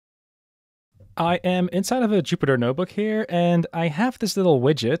I am inside of a Jupyter notebook here, and I have this little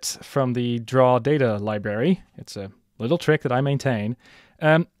widget from the draw data library. It's a little trick that I maintain.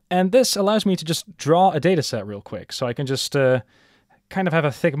 And this allows me to just draw a data set real quick. So I can just kind of have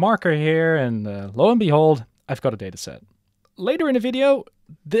a thick marker here, and lo and behold, I've got a data set. Later in the video,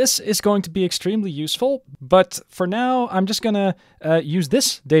 this is going to be extremely useful, but for now, I'm just going to use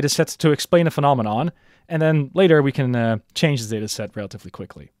this data set to explain a phenomenon, and then later we can change the data set relatively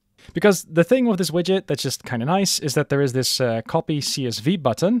quickly. Because the thing with this widget that's just kind of nice is that there is this copy CSV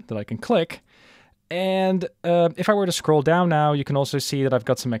button that I can click. And if I were to scroll down now, you can also see that I've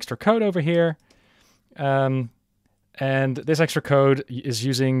got some extra code over here. And this extra code is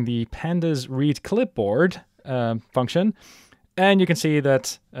using the pandas read clipboard function. And you can see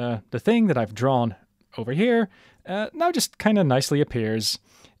that the thing that I've drawn over here now just kind of nicely appears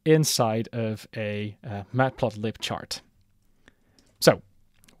inside of a matplotlib chart. So,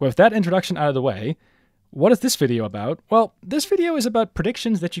 with that introduction out of the way, what is this video about? Well, this video is about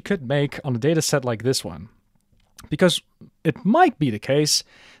predictions that you could make on a data set like this one. Because it might be the case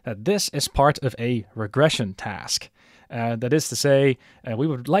that this is part of a regression task. That is to say, we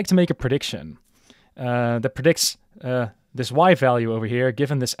would like to make a prediction that predicts this y value over here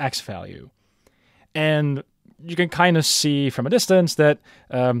given this x value. And you can kind of see from a distance that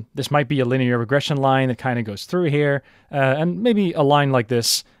this might be a linear regression line that kind of goes through here, and maybe a line like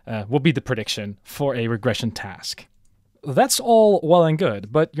this will be the prediction for a regression task. That's all well and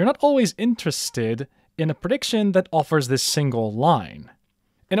good, but you're not always interested in a prediction that offers this single line.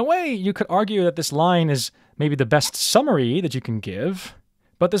 In a way, you could argue that this line is maybe the best summary that you can give,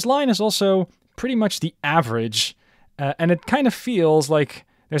 but this line is also pretty much the average, and it kind of feels like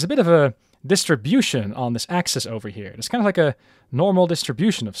there's a bit of a distribution on this axis over here. It's kind of like a normal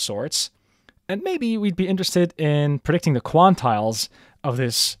distribution of sorts. And maybe we'd be interested in predicting the quantiles of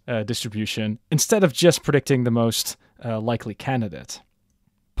this distribution instead of just predicting the most likely candidate.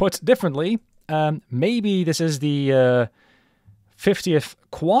 Put differently, maybe this is the 50th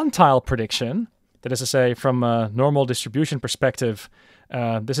quantile prediction. That is to say, from a normal distribution perspective,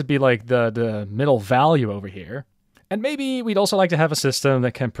 this would be like the middle value over here. And maybe we'd also like to have a system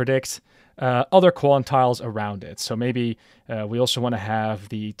that can predict other quantiles around it. So maybe we also want to have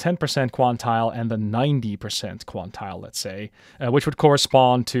the 10% quantile and the 90% quantile, let's say, which would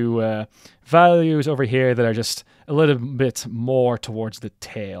correspond to values over here that are just a little bit more towards the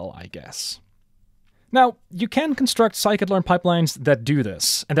tail, I guess. Now, you can construct scikit-learn pipelines that do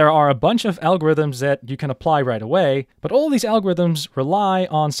this, and there are a bunch of algorithms that you can apply right away, but all these algorithms rely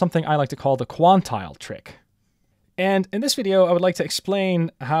on something I like to call the Quantile Trick. And in this video, I would like to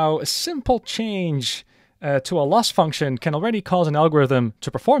explain how a simple change to a loss function can already cause an algorithm to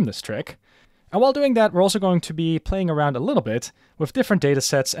perform this trick. And while doing that, we're also going to be playing around a little bit with different data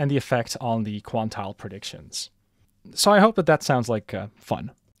sets and the effect on the quantile predictions. So I hope that that sounds like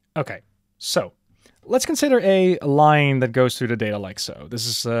fun. Okay, so let's consider a line that goes through the data like so. This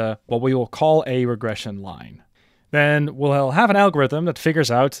is what we will call a regression line. Then we'll have an algorithm that figures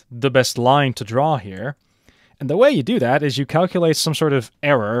out the best line to draw here. And the way you do that is you calculate some sort of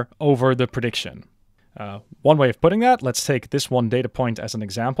error over the prediction. One way of putting that, let's take this one data point as an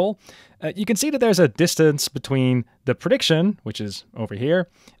example. You can see that there's a distance between the prediction, which is over here,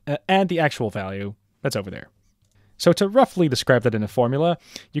 and the actual value that's over there. So to roughly describe that in a formula,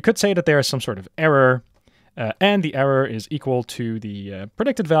 you could say that there is some sort of error, and the error is equal to the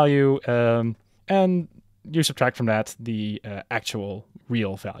predicted value, and you subtract from that the actual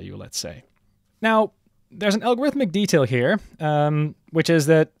real value, let's say. Now, there's an algorithmic detail here, which is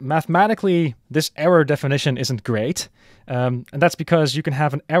that mathematically this error definition isn't great. And that's because you can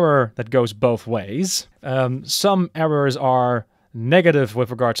have an error that goes both ways. Some errors are negative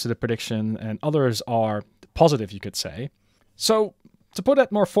with regards to the prediction, and others are positive, you could say. So to put it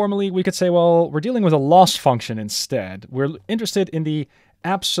more formally, we could say, well, we're dealing with a loss function instead. We're interested in the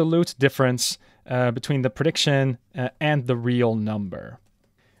absolute difference between the prediction and the real number.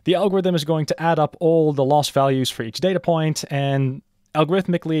 The algorithm is going to add up all the loss values for each data point, and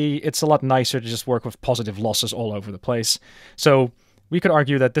algorithmically, it's a lot nicer to just work with positive losses all over the place. So we could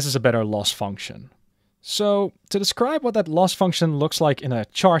argue that this is a better loss function. So to describe what that loss function looks like in a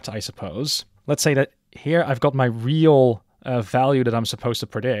chart, I suppose, let's say that here I've got my real value that I'm supposed to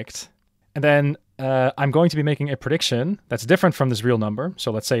predict, and then I'm going to be making a prediction that's different from this real number.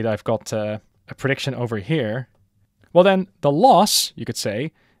 So let's say that I've got a prediction over here. Well then, the loss, you could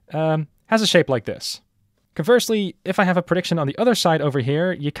say, has a shape like this. Conversely, if I have a prediction on the other side over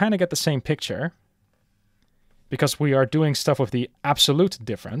here, you kind of get the same picture, because we are doing stuff with the absolute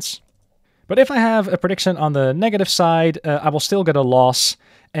difference. But if I have a prediction on the negative side, I will still get a loss.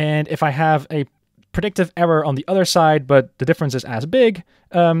 And if I have a predictive error on the other side, but the difference is as big,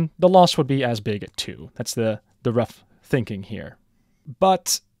 the loss would be as big too. That's the rough thinking here.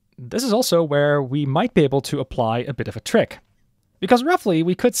 But this is also where we might be able to apply a bit of a trick. Because roughly,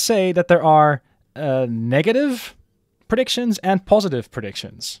 we could say that there are negative predictions and positive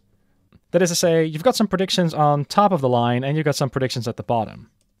predictions. That is to say, you've got some predictions on top of the line, and you've got some predictions at the bottom.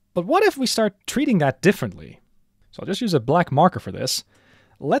 But what if we start treating that differently? So I'll just use a black marker for this.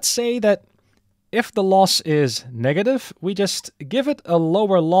 Let's say that if the loss is negative, we just give it a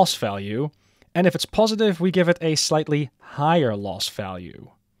lower loss value, and if it's positive, we give it a slightly higher loss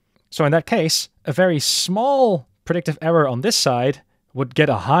value. So in that case, a very small predictive error on this side would get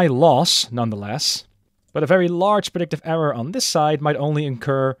a high loss nonetheless, but a very large predictive error on this side might only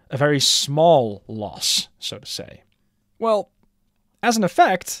incur a very small loss, so to say. Well, as an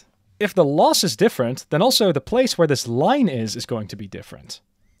effect, if the loss is different, then also the place where this line is going to be different.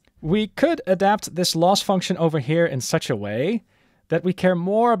 We could adapt this loss function over here in such a way that we care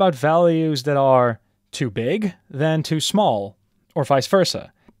more about values that are too big than too small, or vice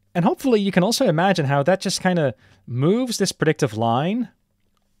versa. And hopefully you can also imagine how that just kind of moves this predictive line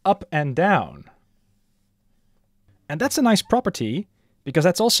up and down. And that's a nice property because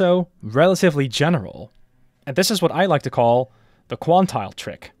that's also relatively general. And this is what I like to call the Quantile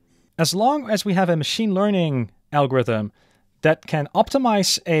Trick. As long as we have a machine learning algorithm that can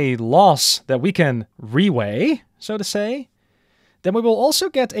optimize a loss that we can reweigh, so to say, then we will also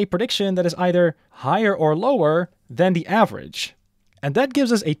get a prediction that is either higher or lower than the average. And that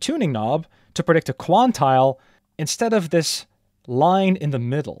gives us a tuning knob to predict a quantile instead of this line in the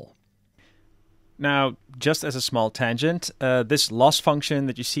middle. Now, just as a small tangent, this loss function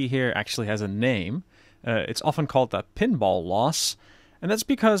that you see here actually has a name. It's often called the Pinball Loss, and that's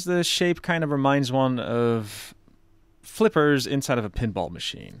because the shape kind of reminds one of flippers inside of a pinball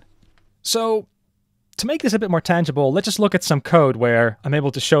machine. So, to make this a bit more tangible, let's just look at some code where I'm able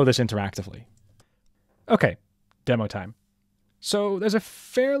to show this interactively. Okay, demo time. So there's a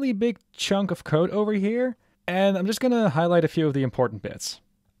fairly big chunk of code over here, and I'm just going to highlight a few of the important bits.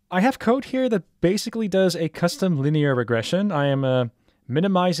 I have code here that basically does a custom linear regression. I am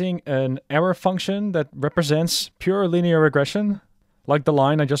minimizing an error function that represents pure linear regression, like the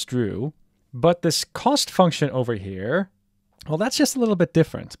line I just drew. But this cost function over here, well, that's just a little bit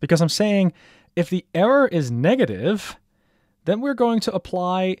different, because I'm saying if the error is negative, then we're going to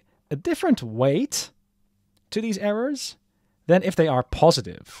apply a different weight to these errors than if they are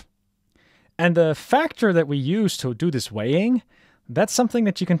positive. And the factor that we use to do this weighing, that's something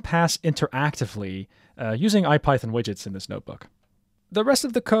that you can pass interactively using IPython widgets in this notebook. The rest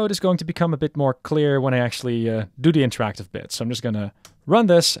of the code is going to become a bit more clear when I actually do the interactive bit. So I'm just going to run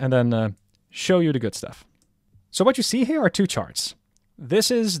this and then show you the good stuff. So what you see here are two charts.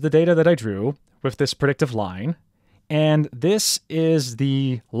 This is the data that I drew with this predictive line, and this is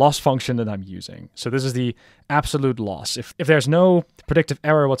the loss function that I'm using. So this is the absolute loss. If there's no predictive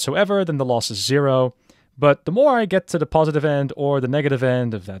error whatsoever, then the loss is 0. But the more I get to the positive end or the negative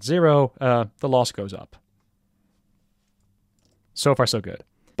end of that 0, the loss goes up. So far, so good.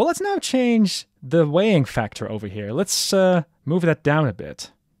 But let's now change the weighing factor over here. Let's move that down a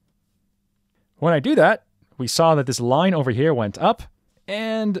bit. When I do that, we saw that this line over here went up,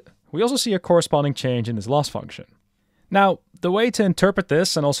 and we also see a corresponding change in this loss function. Now, the way to interpret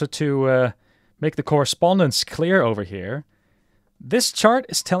this, and also to make the correspondence clear over here, this chart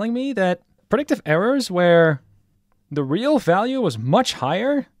is telling me that predictive errors where the real value was much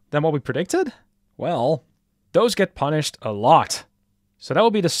higher than what we predicted, well, those get punished a lot. So that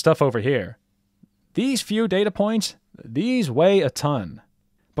will be the stuff over here. These few data points, these weigh a ton.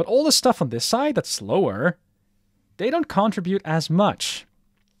 But all the stuff on this side that's slower, they don't contribute as much.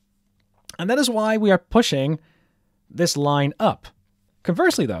 And that is why we are pushing this line up.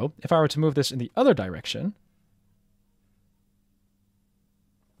 Conversely though, if I were to move this in the other direction,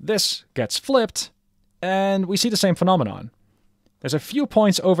 this gets flipped, and we see the same phenomenon. There's a few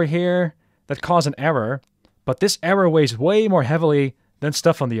points over here that cause an error, but this error weighs way more heavily than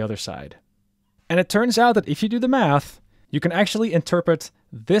stuff on the other side. And it turns out that if you do the math, you can actually interpret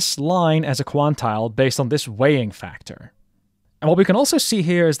this line as a quantile based on this weighing factor. And what we can also see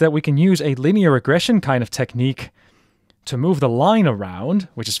here is that we can use a linear regression kind of technique to move the line around,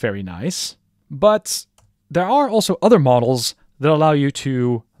 which is very nice. But there are also other models that allow you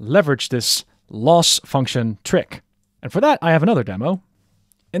to leverage this loss function trick. And for that, I have another demo.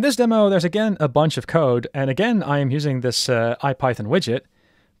 In this demo, there's again a bunch of code, and again, I am using this IPython widget,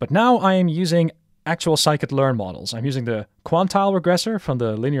 but now I am using actual scikit-learn models. I'm using the Quantile regressor from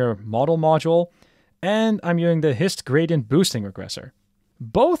the linear model module, and I'm using the hist gradient boosting regressor.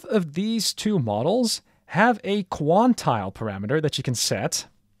 Both of these two models have a quantile parameter that you can set,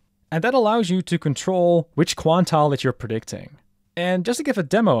 and that allows you to control which quantile that you're predicting. And just to give a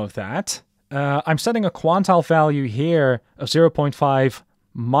demo of that, I'm setting a quantile value here of 0.5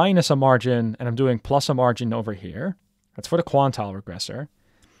 minus a margin, and I'm doing plus a margin over here. That's for the quantile regressor.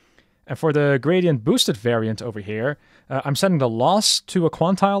 And for the gradient boosted variant over here, I'm setting the loss to a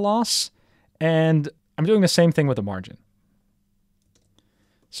quantile loss, and I'm doing the same thing with the margin.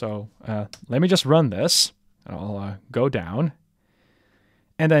 So let me just run this. I'll go down.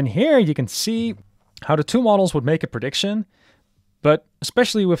 And then here you can see how the two models would make a prediction, but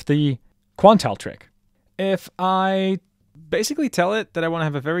especially with the Quantile trick. If I basically tell it that I want to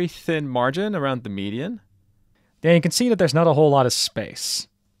have a very thin margin around the median, then you can see that there's not a whole lot of space.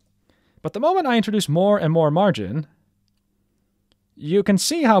 But the moment I introduce more and more margin, you can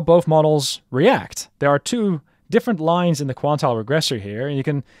see how both models react. There are two different lines in the quantile regressor here, and you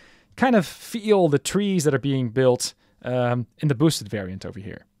can kind of feel the trees that are being built in the boosted variant over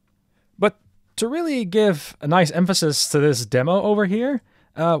here. But to really give a nice emphasis to this demo over here,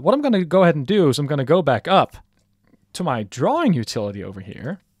 what I'm going to go ahead and do is I'm going to go back up to my drawing utility over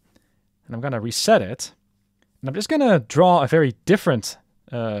here, and I'm going to reset it. And I'm just going to draw a very different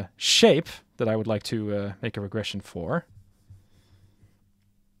shape that I would like to make a regression for.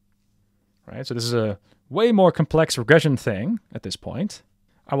 Right, so this is a way more complex regression thing at this point.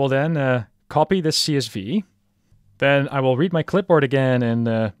 I will then copy this CSV. Then I will read my clipboard again, and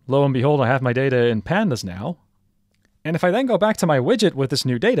lo and behold, I have my data in pandas now. And if I then go back to my widget with this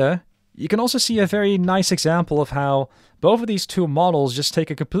new data, you can also see a very nice example of how both of these two models just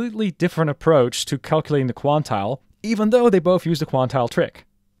take a completely different approach to calculating the quantile, even though they both use the quantile trick.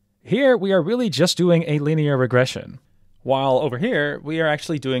 Here, we are really just doing a linear regression, while over here, we are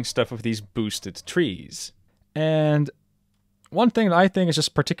actually doing stuff with these boosted trees. And one thing that I think is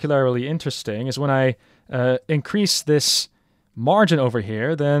just particularly interesting is when I increase this margin over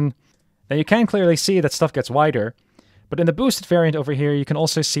here, then you can clearly see that stuff gets wider. But in the boosted variant over here, you can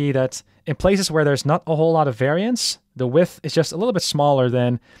also see that in places where there's not a whole lot of variance, the width is just a little bit smaller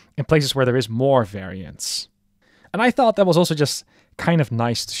than in places where there is more variance. And I thought that was also just kind of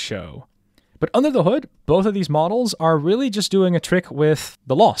nice to show. But under the hood, both of these models are really just doing a trick with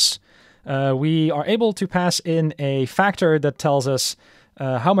the loss. We are able to pass in a factor that tells us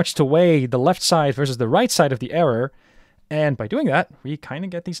how much to weigh the left side versus the right side of the error. And by doing that, we kind of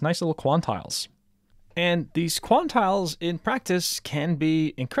get these nice little quantiles. And these quantiles in practice can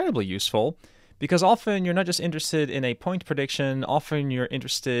be incredibly useful because often you're not just interested in a point prediction, often you're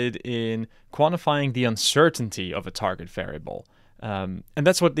interested in quantifying the uncertainty of a target variable. And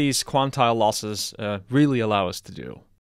that's what these quantile losses really allow us to do.